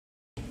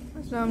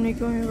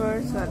Assalamualaikum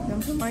viewers,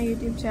 welcome to my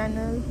YouTube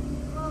channel.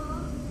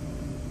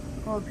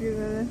 Hope you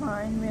will be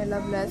fine. May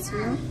Allah bless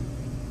you.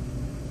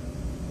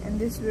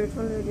 In this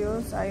beautiful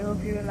videos, I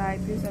hope you will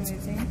like this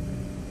amazing.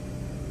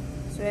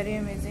 It's very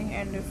amazing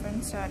and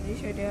different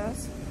stylish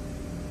ideas.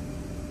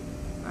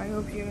 I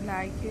hope you will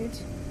like it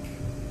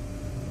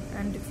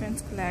and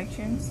different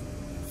collections.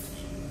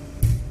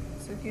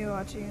 So keep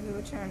watching the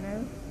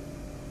channel.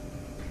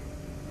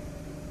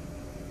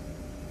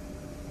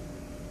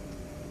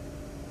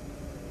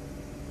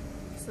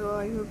 So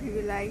I hope you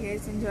will like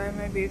guys, enjoy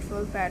my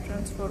beautiful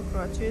patterns for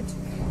crochet,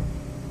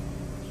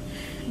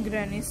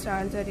 granny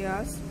style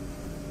areas.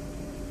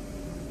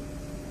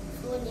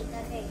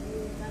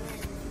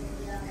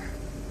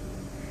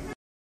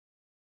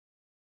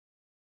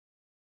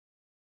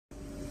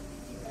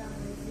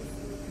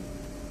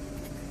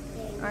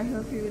 I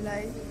hope you will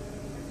like.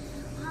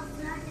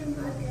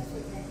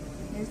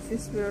 Is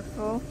this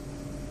beautiful?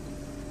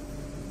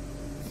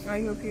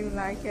 I hope you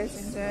like it,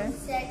 enjoy.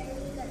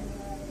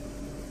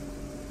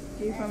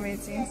 Keep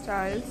amazing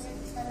styles.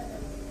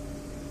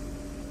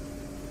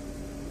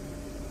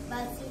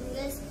 I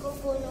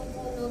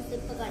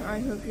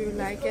hope you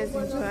like it,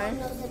 enjoy.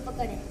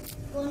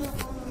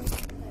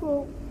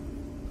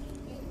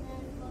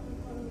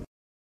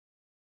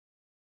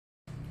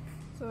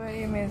 So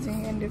very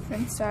amazing and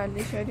different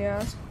stylish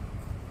ideas.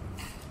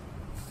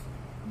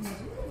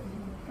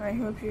 I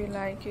hope you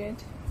like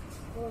it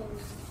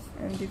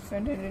and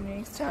different and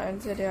unique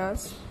styles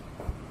ideas.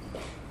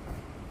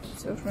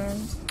 So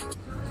friends,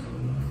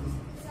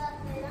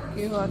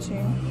 keep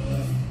watching.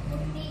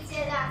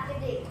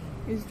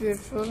 It's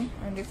beautiful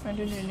and different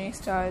and unique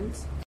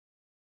styles.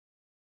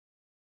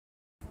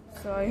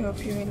 So I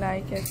hope you will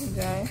like it,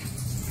 enjoy.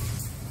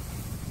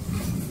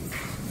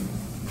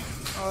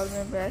 All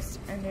my best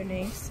and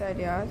unique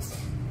ideas.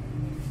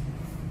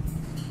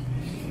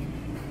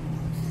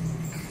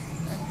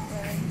 And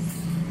friends,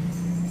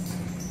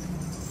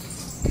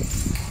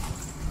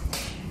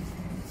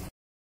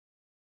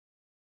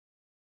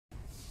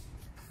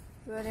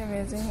 very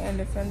amazing and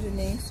different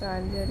unique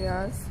style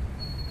areas.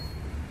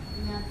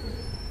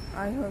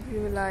 I hope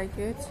you will like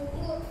it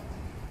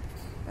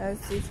as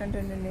different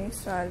and unique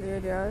style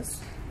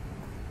areas.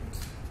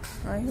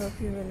 I hope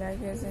you will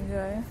like it,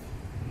 enjoy.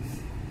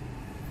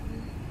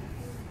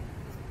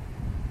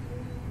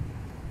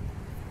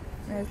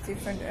 As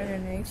different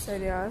and unique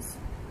areas.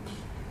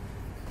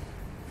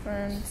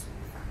 Friends,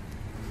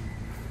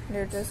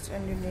 latest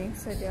and unique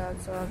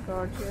areas are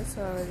gorgeous,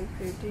 are very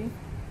pretty.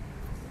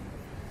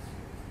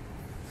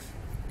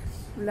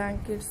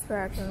 Blankets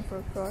pattern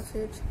for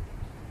crochet.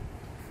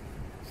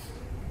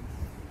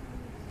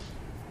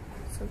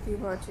 So keep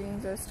watching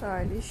the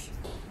stylish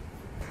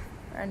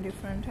and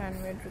different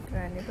handmade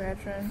granny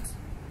patterns.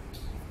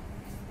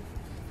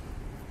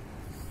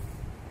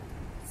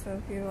 So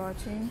keep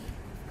watching.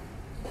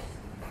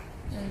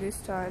 And this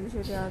stylish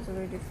ideas are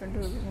very different.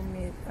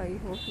 I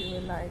hope you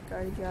will like.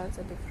 Ideas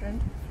are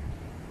different,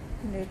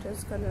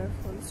 latest,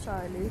 colorful,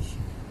 stylish.